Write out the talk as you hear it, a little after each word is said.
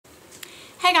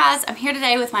Hey guys, I'm here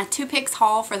today with my 2 picks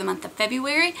haul for the month of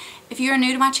February. If you are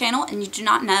new to my channel and you do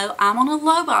not know, I'm on a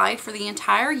low buy for the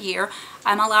entire year.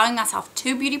 I'm allowing myself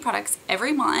 2 beauty products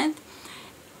every month.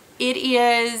 It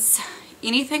is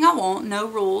anything I want, no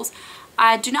rules.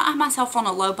 I do not have myself on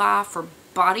a low buy for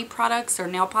body products or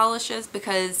nail polishes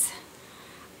because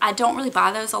I don't really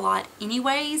buy those a lot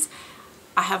anyways.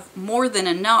 I have more than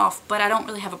enough, but I don't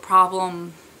really have a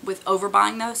problem with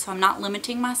overbuying those, so I'm not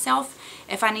limiting myself.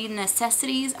 If I need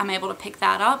necessities, I'm able to pick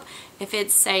that up. If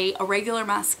it's, say, a regular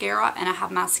mascara and I have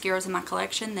mascaras in my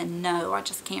collection, then no, I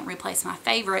just can't replace my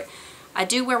favorite. I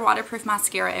do wear waterproof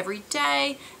mascara every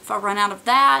day. If I run out of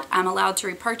that, I'm allowed to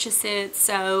repurchase it,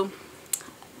 so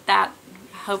that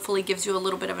hopefully gives you a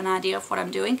little bit of an idea of what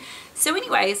I'm doing. So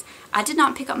anyways, I did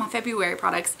not pick up my February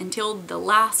products until the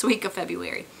last week of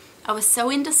February. I was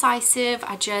so indecisive.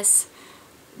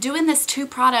 Doing this 2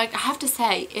 product, I have to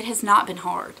say, it has not been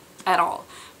hard at all,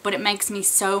 but it makes me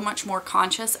so much more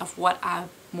conscious of what I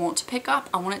want to pick up.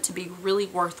 I want it to be really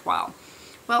worthwhile.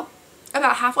 Well,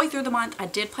 about halfway through the month, I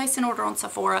did place an order on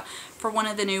Sephora for one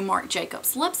of the new Marc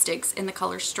Jacobs lipsticks in the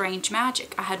color Strange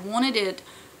Magic. I had wanted it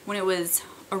when it was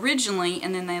originally,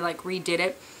 and then they like redid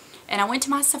it. And I went to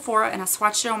my Sephora and I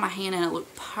swatched it on my hand and it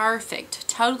looked perfect,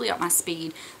 totally up my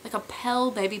speed, like a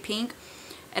pale baby pink.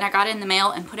 And I got it in the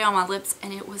mail and put it on my lips,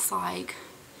 and it was like,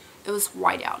 it was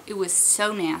white out. It was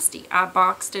so nasty. I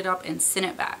boxed it up and sent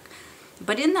it back.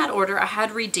 But in that order, I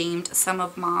had redeemed some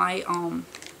of my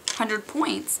 100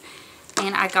 points,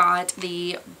 and I got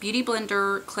the Beauty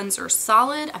Blender Cleanser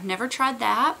Solid. I've never tried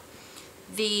that.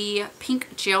 The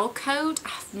pink gel coat.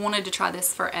 I've wanted to try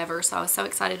this forever, so I was so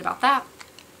excited about that.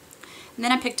 And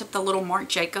then I picked up the little Marc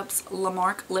Jacobs La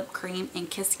Marque Lip Cream in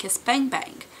Kiss Kiss Bang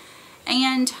Bang.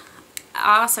 And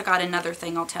I also got another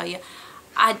thing I'll tell you.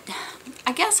 I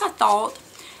guess I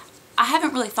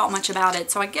haven't really thought much about it,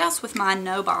 so I guess with my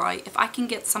no buy, if I can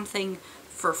get something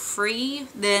for free,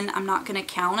 then I'm not going to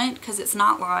count it, because it's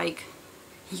not like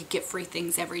you get free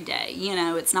things every day. You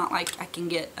know, it's not like I can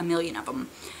get a million of them.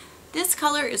 This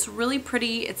color is really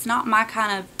pretty. It's not my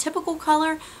kind of typical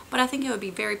color, but I think it would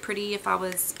be very pretty if I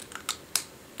was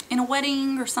in a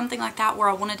wedding or something like that where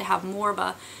I wanted to have more of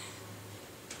a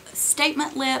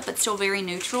statement lip but still very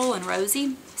neutral and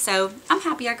rosy. So I'm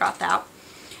happy I got that,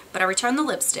 but I returned the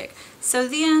lipstick. So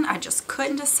then I just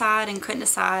couldn't decide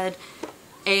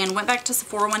and went back to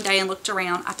Sephora one day and looked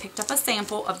around. I picked up a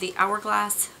sample of the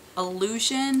Hourglass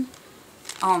Illusion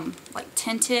like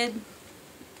tinted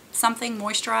something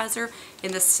moisturizer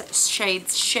in the shade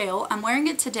Shell. I'm wearing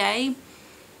it today.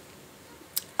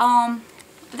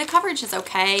 The coverage is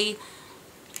okay.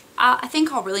 I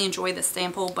think I'll really enjoy this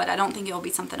sample, but I don't think it will be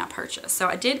something I purchase. So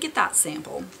I did get that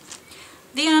sample.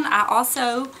 Then I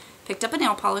also picked up a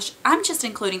nail polish. I'm just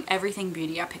including everything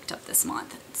beauty I picked up this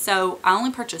month. So I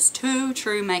only purchased 2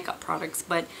 true makeup products,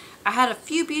 but I had a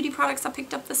few beauty products I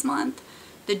picked up this month.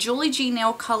 The Julie G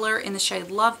nail color in the shade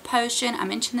Love Potion. I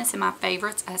mentioned this in my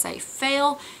favorites as a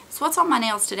fail. So what's on my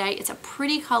nails today? It's a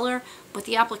pretty color, but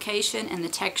the application and the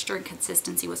texture and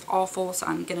consistency was awful. So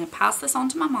I'm going to pass this on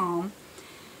to my mom.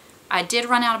 I did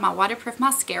run out of my waterproof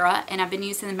mascara, and I've been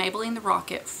using the Maybelline The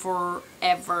Rocket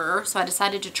forever, so I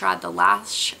decided to try the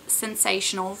Lash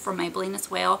Sensational from Maybelline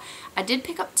as well. I did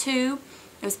pick up 2.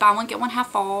 It was buy one get one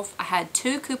half off. I had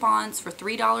 2 coupons for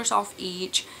 $3 off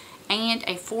each, and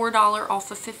a $4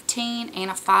 off of 15 and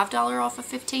a $5 off of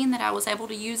 15 that I was able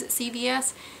to use at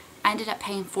CVS. I ended up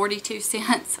paying 42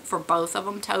 cents for both of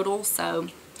them total, so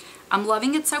I'm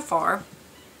loving it so far.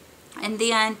 And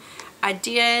then I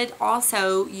did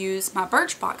also use my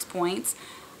Birchbox points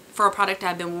for a product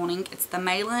I've been wanting. It's the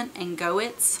Malin and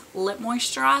Goetz Lip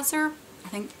Moisturizer.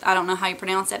 I don't know how you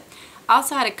pronounce it. I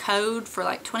also had a code for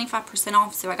like 25%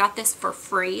 off, so I got this for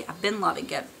free. I've been loving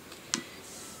it.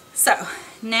 So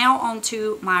now on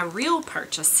to my real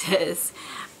purchases.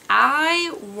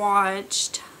 I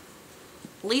watched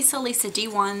Lisa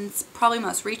D1's probably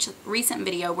most recent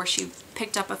video where she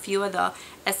picked up a few of the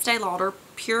Estee Lauder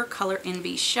Pure Color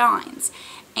Envy Shines,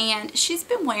 and she's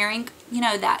been wearing, you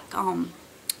know, that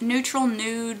neutral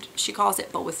nude, she calls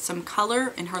it, but with some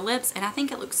color in her lips, and I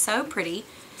think it looks so pretty.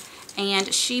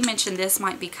 And she mentioned this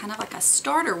might be kind of like a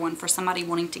starter one for somebody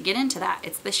wanting to get into that.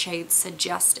 It's the shade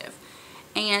Suggestive,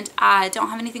 and I don't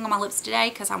have anything on my lips today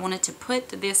because I wanted to put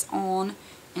this on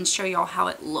and show y'all how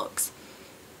it looks.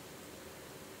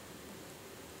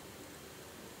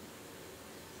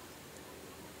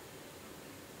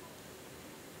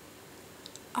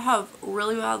 I have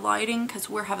really bad lighting because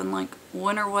we're having like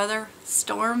winter weather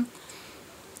storm.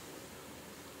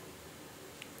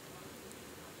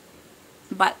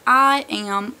 But I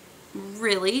am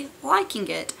really liking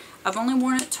it. I've only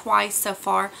worn it twice so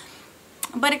far,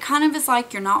 but it kind of is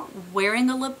like you're not wearing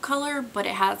a lip color, but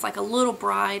it has like a little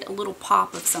bright, a little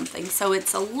pop of something. So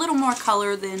it's a little more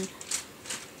color than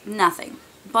nothing,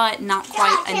 but not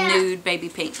quite a nude baby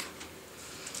pink.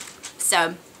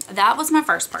 So that was my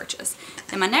first purchase.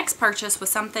 Then my next purchase was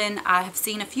something I have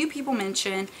seen a few people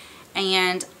mention,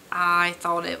 and I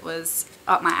thought it was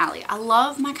up my alley. I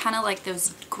love my kind of like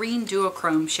those green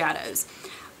duochrome shadows.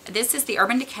 This is the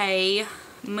Urban Decay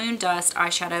Moon Dust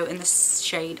eyeshadow in the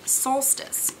shade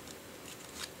Solstice.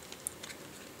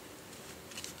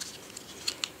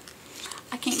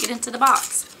 I can't get into the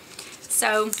box.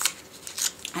 So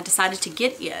I decided to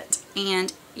get it,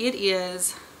 and it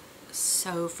is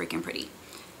so freaking pretty.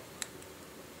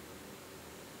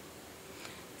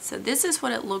 So this is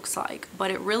what it looks like,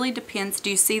 but it really depends. Do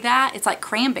you see that? It's like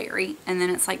cranberry, and then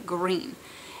it's like green.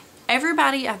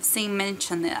 Everybody I've seen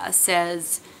mention this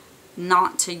says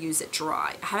not to use it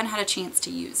dry. I haven't had a chance to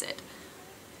use it.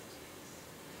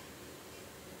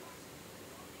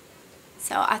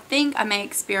 So I think I may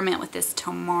experiment with this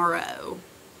tomorrow.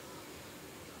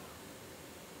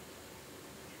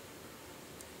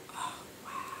 Oh,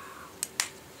 wow.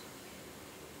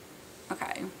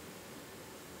 Okay.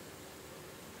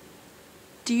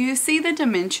 Do you see the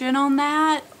dimension on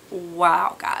that?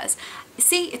 Wow, guys.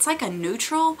 See, it's like a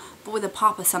neutral, but with a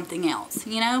pop of something else,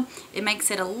 you know? It makes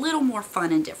it a little more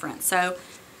fun and different. So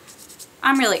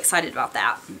I'm really excited about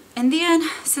that. And then,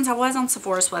 since I was on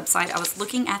Sephora's website, I was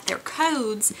looking at their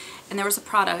codes, and there was a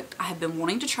product I have been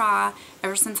wanting to try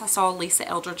ever since I saw Lisa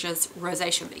Eldridge's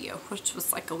rosacea video, which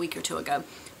was like a week or two ago.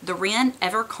 The Ren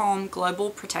Ever Calm Global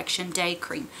Protection Day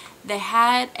Cream. They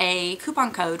had a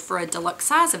coupon code for a deluxe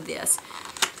size of this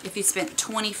if you spent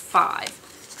 $25.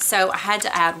 So I had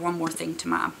to add one more thing to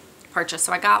my purchase.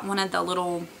 So I got one of the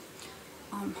little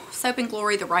Soap and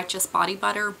Glory The Righteous Body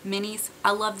Butter minis.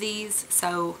 I love these,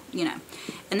 so you know.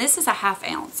 And this is a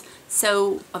 1/2 ounce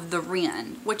so of the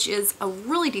Ren, which is a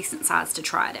really decent size to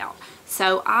try it out.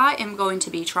 So I am going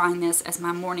to be trying this as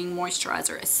my morning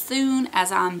moisturizer as soon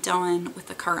as I'm done with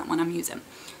the current one I'm using.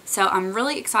 So I'm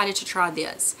really excited to try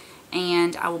this,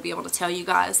 and I will be able to tell you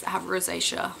guys that have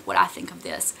rosacea what I think of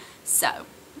this. So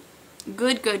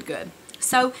good, good, good.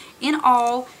 So in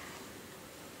all,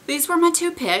 these were my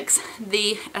two picks.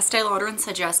 The Estee Lauder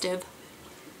Suggestive.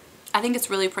 I think it's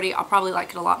really pretty. I'll probably like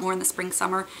it a lot more in the spring,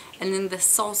 summer. And then the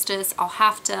Solstice, I'll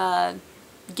have to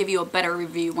give you a better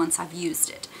review once I've used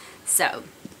it. So,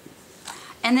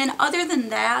 and then other than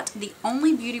that, the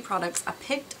only beauty products I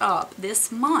picked up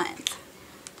this month.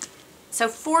 So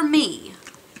for me,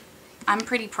 I'm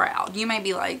pretty proud. You may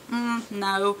be like,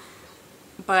 no,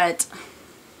 but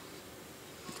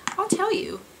I'll tell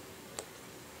you.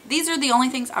 These are the only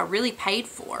things I really paid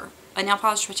for. A nail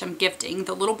polish, which I'm gifting,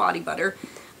 the little body butter.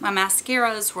 My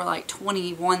mascaras were like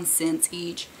 21 cents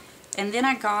each. And then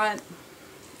I got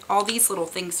all these little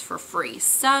things for free.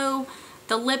 So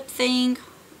the lip thing,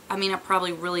 I mean, I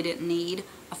probably really didn't need.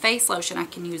 A face lotion I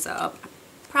can use up.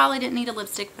 I probably didn't need a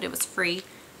lipstick, but it was free.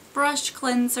 Brush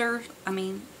cleanser, I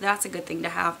mean, that's a good thing to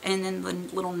have. And then the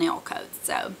little nail coats.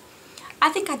 So I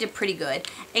think I did pretty good.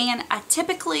 And I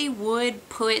typically would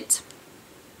put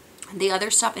the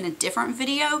other stuff in a different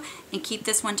video and keep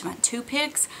this one to my two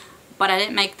picks, but I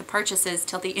didn't make the purchases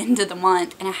till the end of the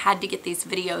month, and I had to get these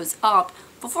videos up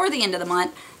before the end of the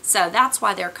month, so that's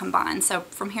why they're combined. So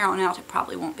from here on out it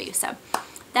probably won't be. So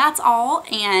that's all,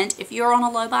 and if you're on a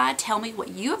low buy, tell me what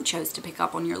you have chose to pick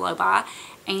up on your low buy,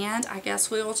 and I guess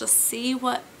we will just see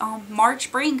what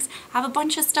March brings. I have a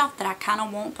bunch of stuff that I kind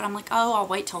of want, but I'm like, oh, I'll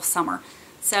wait till summer.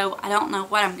 So I don't know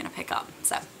what I'm going to pick up.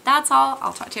 So that's all.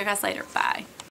 I'll talk to you guys later. Bye.